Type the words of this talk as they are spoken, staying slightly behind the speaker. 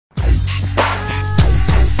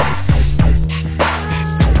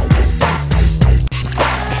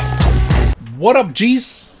What up,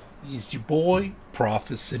 G's? It's your boy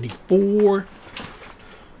Prophet74.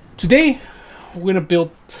 Today we're gonna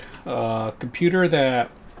build a computer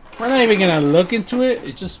that we're not even gonna look into it.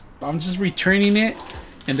 I'm just returning it,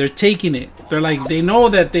 and they're taking it. They're like, they know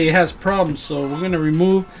that it has problems, so we're gonna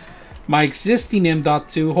remove my existing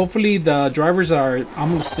M.2. Hopefully the drivers are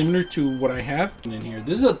almost similar to what I have in here.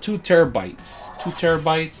 This is a 2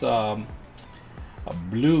 terabytes, a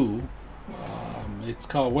blue. It's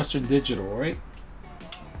called Western Digital, right?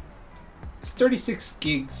 It's 36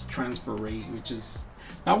 gigs transfer rate, which is...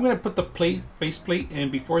 Now I'm going to put the faceplate,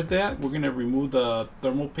 and before that we're going to remove the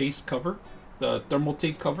thermal paste cover, the thermal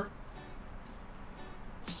tape cover.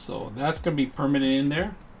 So that's going to be permanent in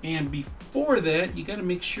there. And before that, you got to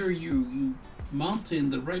make sure you mount it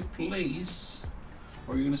in the right place,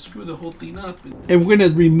 or you're going to screw the whole thing up. And we're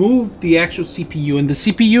going to remove the actual CPU. And the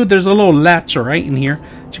CPU, there's a little latch right in here.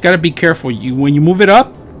 But you got to be careful. When you move it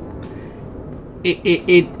up,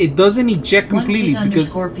 it doesn't eject completely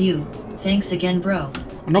because... View. Thanks again, bro.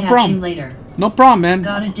 No Catch problem. you later. No problem, man.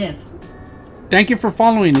 Got a dip. Thank you for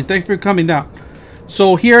following and thanks for coming down.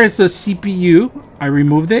 So here is the CPU. I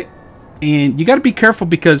removed it. And you got to be careful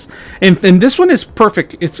because, and this one is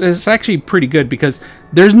perfect. It's actually pretty good because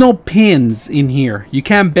there's no pins in here. You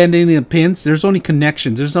can't bend any of the pins. There's only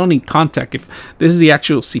connections. There's only contact. If this is the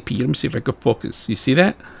actual CPU, let me see if I could focus. You see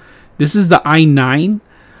that? This is the i9.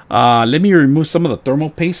 Let me remove some of the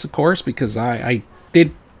thermal paste, of course, because I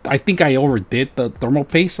think I overdid the thermal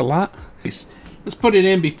paste a lot. Let's put it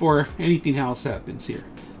in before anything else happens here.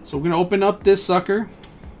 So we're gonna open up this sucker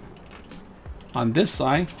on this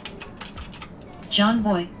side. John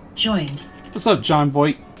Boy joined. What's up, John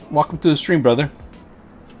Boy? Welcome to the stream, brother.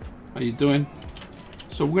 How you doing?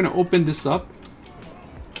 So we're gonna open this up,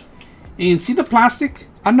 and see the plastic?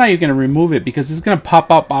 I'm not even gonna remove it because it's gonna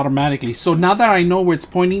pop up automatically. So now that I know where it's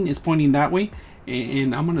pointing that way,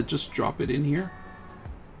 and I'm gonna just drop it in here.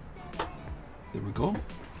 There we go.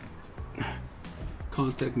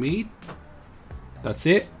 Contact made. That's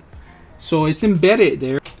it. So it's embedded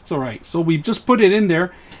there. It's all right. So we've just put it in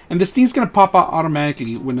there. And this thing's gonna pop out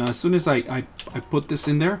automatically when as soon as I put this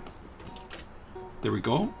in there. There we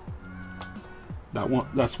go.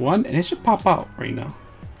 That's one, and it should pop out right now.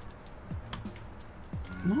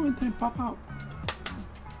 No, it didn't pop out.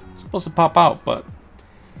 It's supposed to pop out, but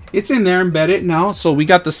it's in there embedded now. So we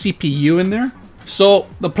got the CPU in there. So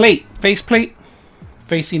the faceplate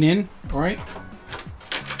facing in. All right.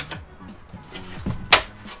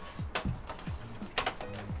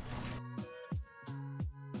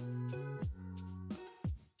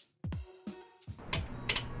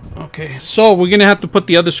 Okay, so we're gonna have to put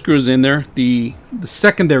the other screws in there, the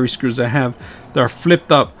secondary screws I have that are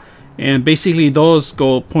flipped up, and basically those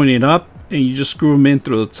go pointing up, and you just screw them in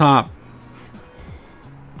through the top.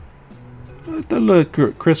 Let that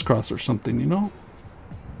look crisscross or something, you know.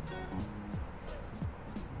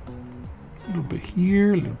 A little bit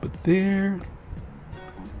here, a little bit there.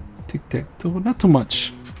 Tic-tac-toe, not too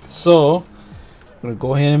much. So I'm gonna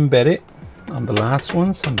go ahead and embed it on the last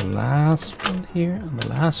ones, on the last one here, on the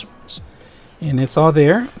last ones, and it's all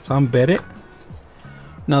there. It's embedded.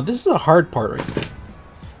 Now this is a hard part right here.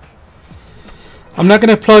 I'm not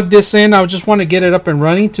gonna plug this in. I just want to get it up and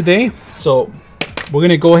running today. So we're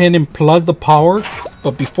gonna go ahead and plug the power.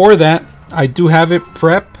 But before that, I do have it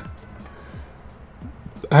prep.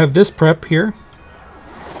 I have this prep here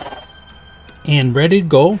and ready to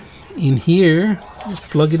go in here. Just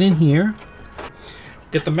plug it in here.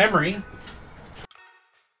 Get the memory.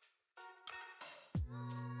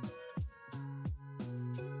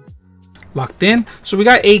 Locked in. So we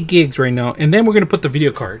got 8 gigs right now, and then we're gonna put the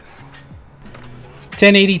video card.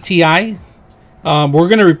 1080 Ti. We're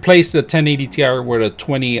gonna replace the 1080 Ti with a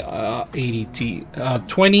 2080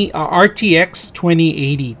 RTX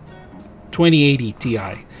 2080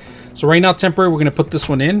 Ti. So right now, temporary, we're gonna put this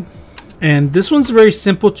one in, and this one's very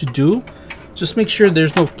simple to do. Just make sure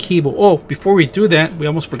there's no cable. Oh, before we do that, we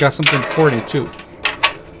almost forgot something important too.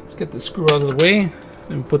 Let's get the screw out of the way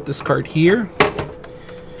and put this card here.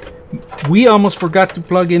 We almost forgot to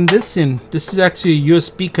plug in this in. This is actually a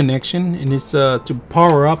USB connection, and it's to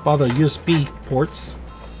power up all the USB ports.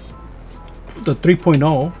 The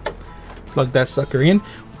 3.0. Plug that sucker in.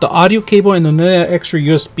 The audio cable and another extra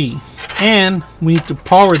USB. And we need to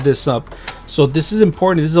power this up. So this is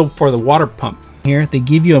important. This is for the water pump. Here they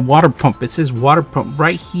give you a water pump. It says water pump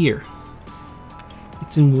right here.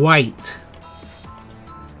 It's in white.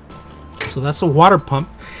 So that's a water pump.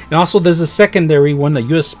 And also there's a secondary one, a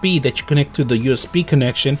USB that you connect to the USB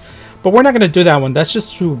connection. But we're not going to do that one. That's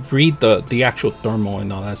just to read the actual thermal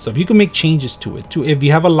and all that stuff. You can make changes to it too. If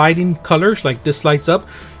you have a lighting color, like this lights up,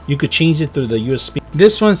 you could change it through the USB.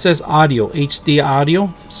 This one says audio, HD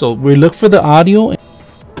audio. So we look for the audio.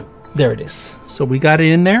 There it is. So we got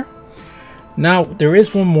it in there. Now there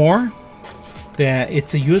is one more that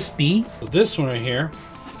it's a USB. So this one right here,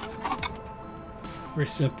 very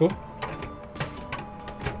simple.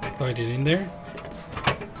 Slide it in there.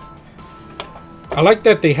 I like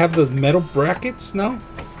that they have the metal brackets now.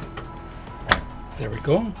 There we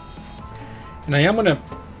go. And I am gonna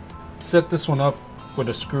set this one up with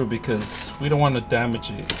a screw because we don't want to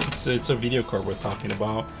damage it. It's a video card we're talking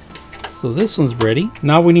about. So this one's ready.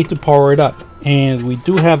 Now we need to power it up, and we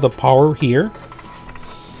do have the power here.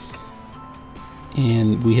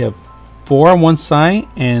 And we have 4 on one side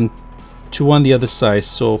and 2 on the other side.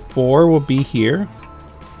 So 4 will be here.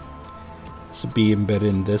 This will be embedded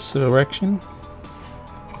in this direction.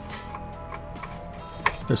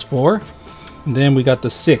 There's 4. And then we got the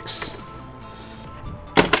 6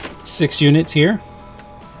 units here.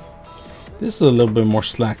 This is a little bit more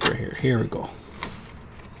slack right here. Here we go.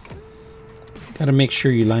 Got to make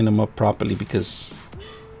sure you line them up properly, because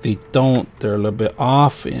if they don't, they're a little bit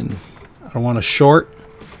off, and I don't want to short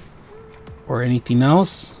or anything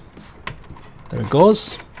else. There it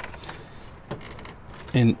goes.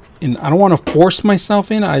 And I don't want to force myself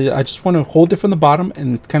in. I just want to hold it from the bottom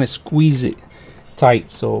and kind of squeeze it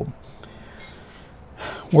tight. So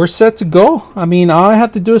we're set to go. I mean, all I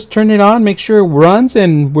have to do is turn it on, make sure it runs,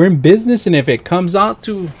 and we're in business. And if it comes out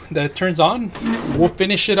to that it turns on, we'll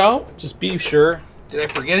finish it out. Just be sure. Did I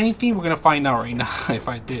forget anything? We're gonna find out right now if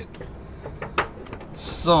I did.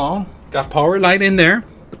 So got power light in there.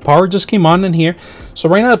 The power just came on in here. So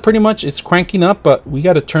right now pretty much it's cranking up, but we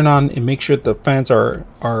got to turn on and make sure the fans are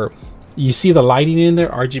you see the lighting in there,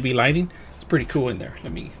 RGB lighting. It's pretty cool in there.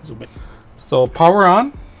 Let me zoom in. So power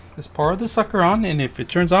on. Let's power the sucker on, and if it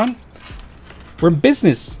turns on, we're in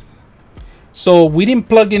business. So we didn't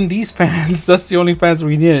plug in these fans. That's the only fans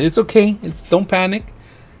we needed. It's okay. Don't panic.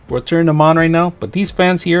 We'll turn them on right now. But these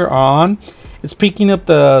fans here are on. It's picking up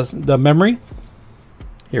the memory.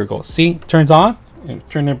 Here it goes. See, it turns on, and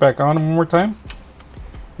turn it back on one more time,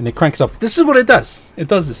 and it cranks up. This is what it does. It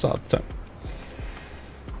does this all the time.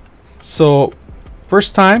 So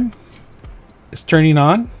first time it's turning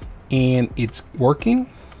on and it's working.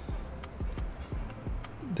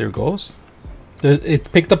 There it goes.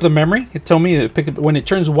 It picked up the memory. It told me it picked up when it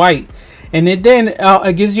turns white, and it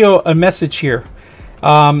gives you a message here.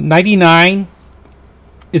 99.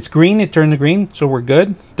 It's green. It turned to green, so we're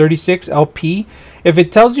good. 36 LP. If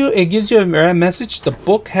it tells you, it gives you a message. The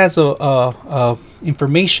book has a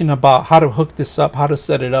information about how to hook this up, how to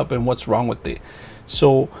set it up, and what's wrong with it.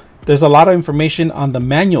 So there's a lot of information on the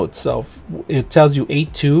manual itself. It tells you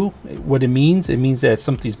 8.2 what it means. It means that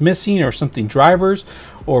something's missing or something drivers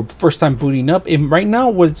or first time booting up. And right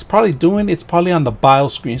now what it's probably doing, it's probably on the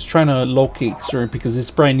BIOS screen. It's trying to locate certain, because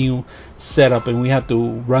it's brand new setup and we have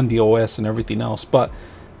to run the OS and everything else. But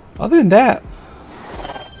other than that,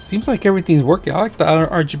 it seems like everything's working. I like the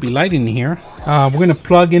RGB lighting here. We're gonna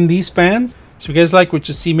plug in these fans. So if you guys like what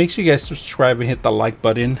you see, make sure you guys subscribe and hit the like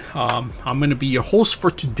button. I'm going to be your host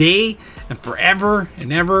for today and forever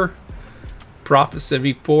and ever,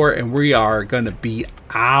 Prophet74, and we are going to be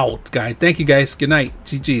out, guys. Thank you, guys. Good night.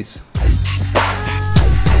 GG's.